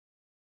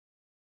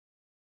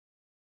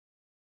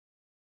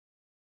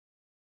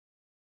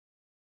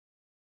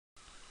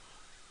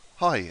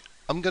Hi,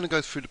 I'm going to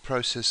go through the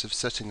process of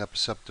setting up a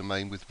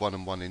subdomain with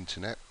one-on-one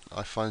internet.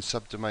 I find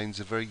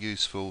subdomains are very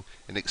useful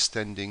in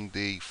extending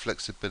the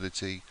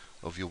flexibility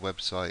of your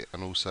website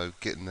and also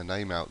getting the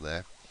name out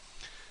there.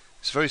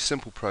 It's a very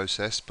simple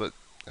process, but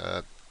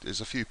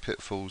there's a few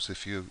pitfalls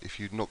if you're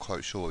not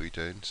quite sure what you're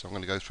doing, so I'm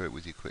going to go through it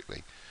with you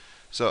quickly.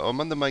 So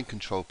I'm on the main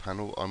control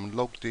panel, I'm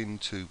logged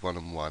into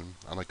one-on-one,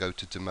 and I go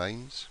to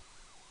domains.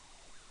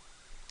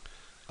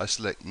 I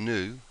select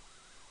new,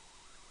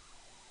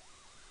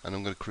 and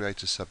I'm going to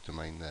create a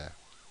subdomain there.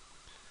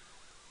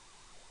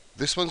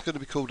 This one's going to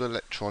be called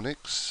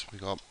electronics,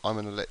 because I'm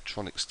an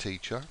electronics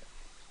teacher.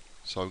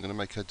 So I'm going to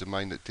make a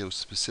domain that deals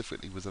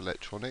specifically with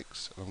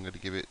electronics, and I'm going to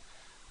give it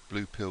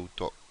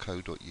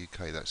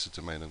bluepill.co.uk. That's the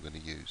domain I'm going to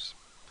use.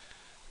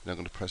 And I'm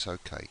going to press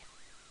OK.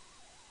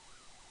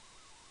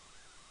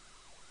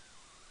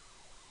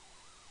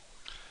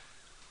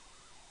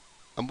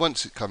 And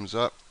once it comes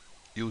up,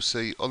 you'll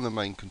see on the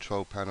main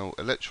control panel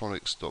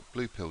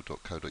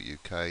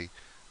electronics.bluepill.co.uk,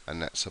 and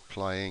that's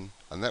applying,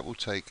 and that will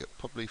take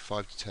probably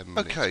 5 to 10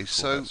 minutes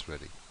before that's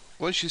ready.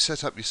 Once you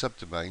set up your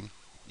subdomain,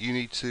 you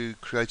need to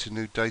create a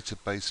new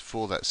database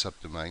for that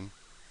subdomain.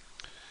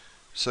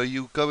 So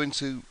you go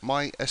into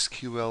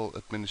MySQL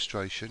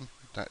administration,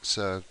 that's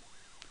on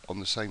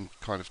the same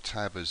kind of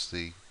tab as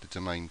the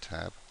domain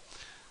tab,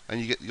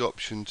 and you get the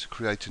option to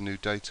create a new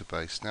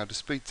database. Now, to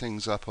speed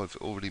things up, I've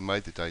already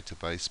made the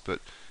database, but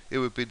it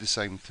would be the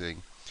same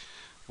thing.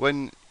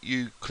 When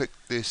you click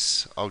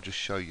this, I'll just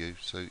show you.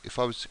 So if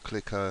I was to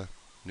click a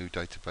new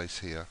database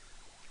here,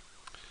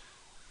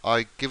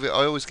 I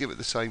always give it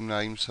the same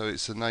name, so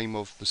it's the name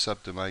of the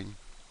subdomain,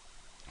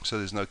 so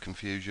there's no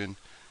confusion,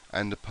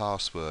 and the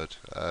password.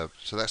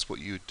 So that's what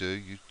you would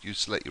do. You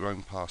select your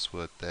own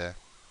password there.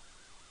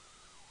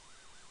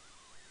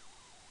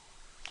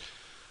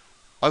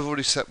 I've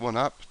already set one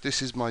up.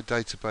 This is my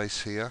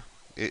database here.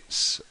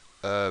 It's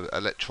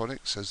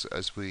electronics,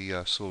 as we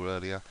saw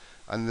earlier,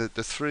 and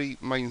the three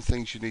main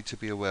things you need to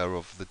be aware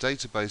of: the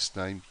database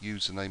name,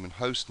 username, and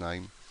host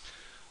name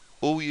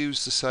all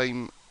use the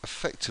same,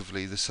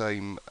 effectively the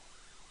same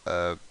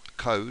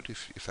code,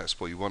 if that's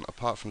what you want,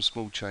 apart from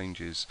small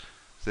changes.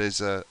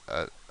 There's an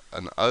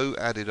O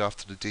added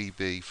after the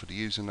DB for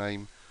the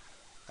username,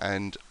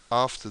 and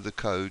after the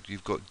code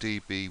you've got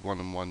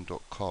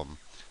db1on1.com.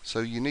 So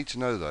you need to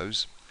know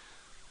those.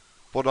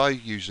 What I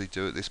usually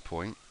do at this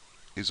point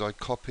is I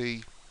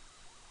copy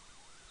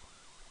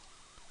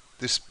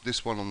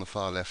this one on the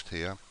far left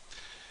here.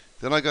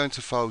 Then I go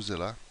into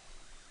FileZilla.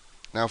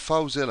 Now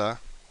FileZilla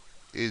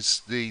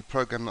is the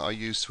program that I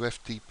use to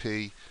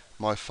FTP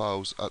my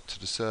files up to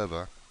the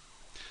server.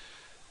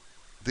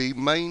 The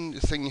main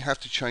thing you have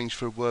to change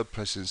for a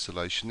WordPress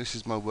installation, this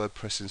is my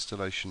WordPress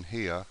installation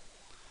here,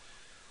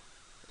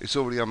 it's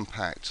already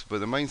unpacked, but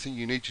the main thing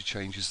you need to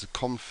change is the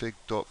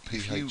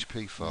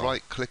config.php file.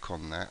 Right click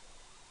on that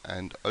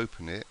and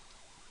open it,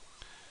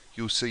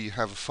 you'll see you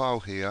have a file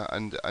here,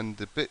 and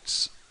the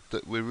bits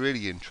that we're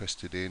really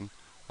interested in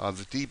are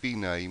the DB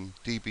name,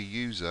 DB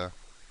user,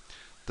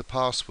 the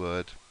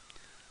password,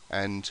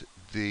 and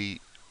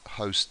the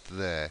host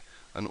there.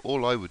 And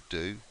all I would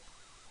do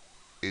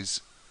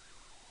is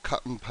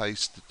cut and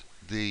paste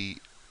the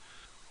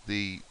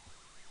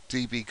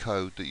DB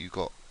code that you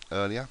got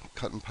earlier,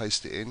 cut and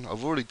paste it in.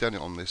 I've already done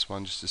it on this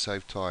one just to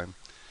save time.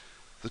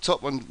 The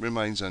top one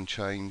remains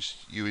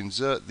unchanged. You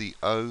insert the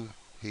O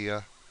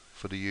here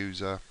for the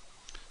user,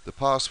 the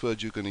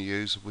password you're going to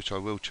use, which I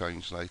will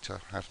change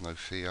later, have no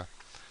fear,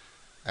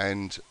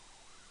 and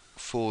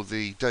for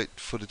the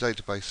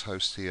database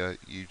host here,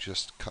 you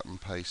just cut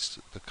and paste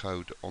the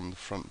code on the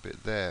front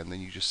bit there, and then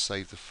you just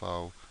save the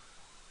file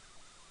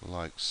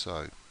like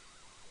so.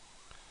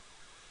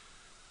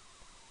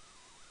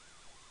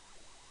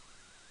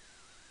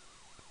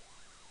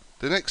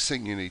 The next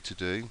thing you need to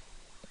do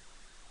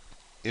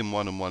in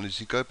one-on-one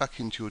is you go back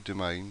into your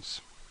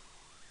domains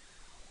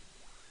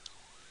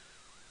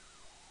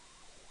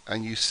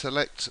and you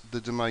select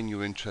the domain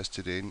you're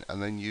interested in,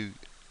 and then you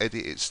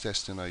edit its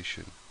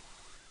destination.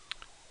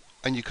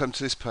 And you come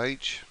to this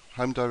page,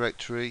 home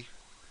directory,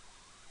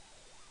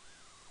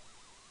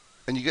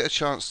 and you get a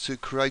chance to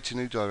create a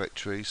new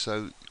directory.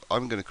 So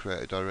I'm going to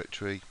create a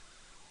directory,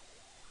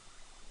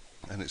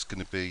 and it's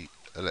going to be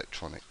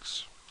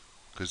electronics,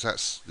 because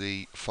that's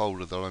the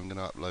folder that I'm going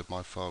to upload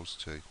my files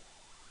to.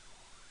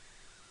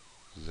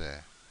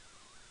 There.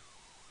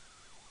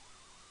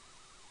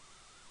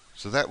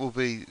 So that will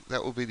be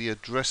the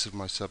address of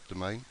my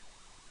subdomain.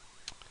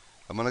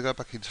 And when I go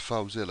back into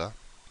FileZilla,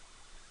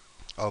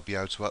 I'll be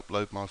able to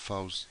upload my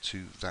files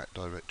to that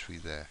directory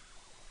there.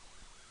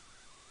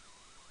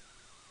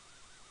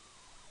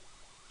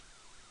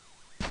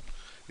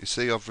 You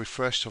see, I've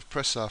refreshed, I've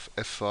pressed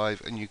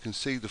F5, and you can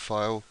see the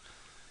file,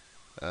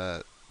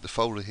 the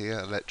folder here,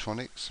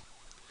 electronics.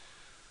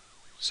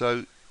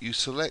 So you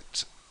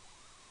select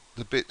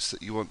the bits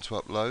that you want to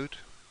upload,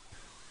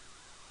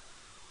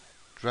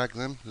 drag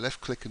them,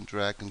 left click and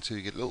drag until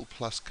you get a little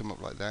plus come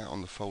up like that on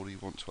the folder you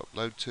want to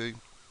upload to.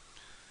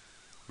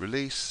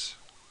 Release,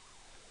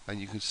 and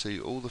you can see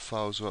all the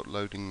files are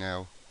uploading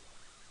now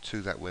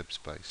to that web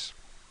space.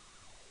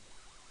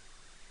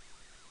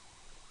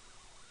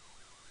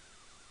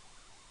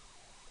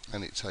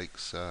 And it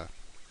takes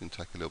can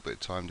take a little bit of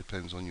time,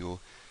 depends on your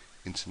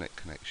internet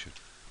connection.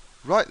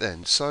 Right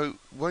then, so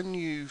when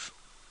you've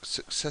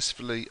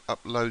successfully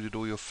uploaded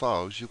all your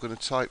files, you're going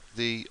to type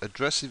the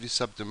address of your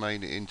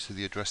subdomain into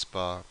the address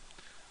bar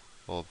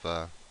of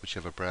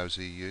whichever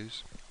browser you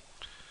use,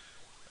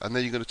 and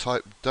then you're going to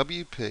type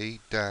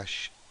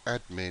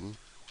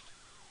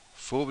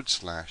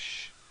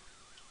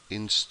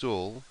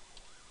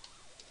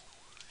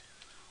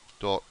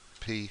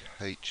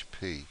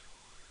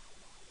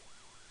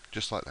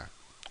just like that.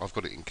 I've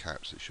got it in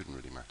caps, it shouldn't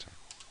really matter.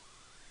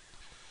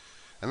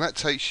 And that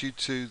takes you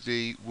to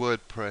the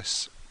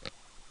WordPress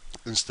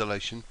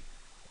installation.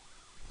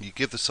 You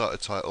give the site a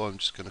title. I'm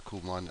just going to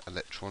call mine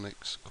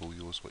electronics, call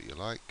yours what you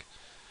like.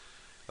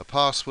 A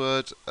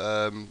password,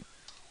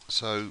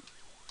 so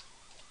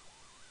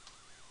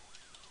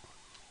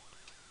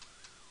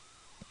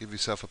give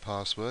yourself a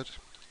password.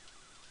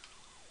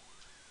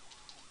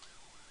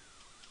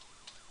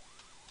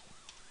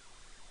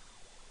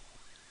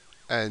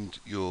 And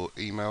your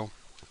email.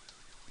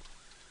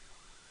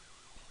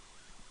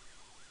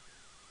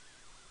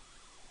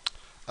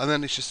 And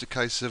then it's just a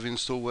case of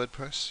install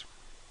WordPress,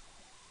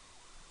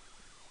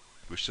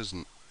 which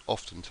doesn't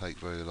often take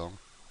very long.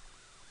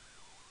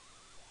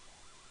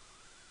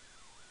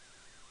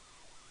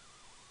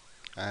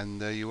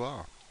 And there you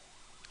are.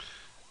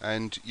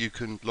 And you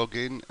can log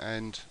in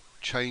and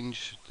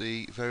change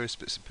the various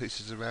bits and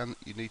pieces around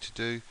that you need to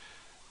do,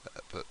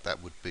 but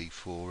that would be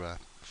for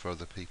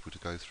other people to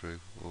go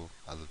through, or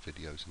other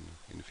videos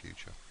in the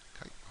future.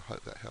 Okay, I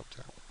hope that helped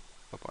out.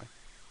 Bye bye.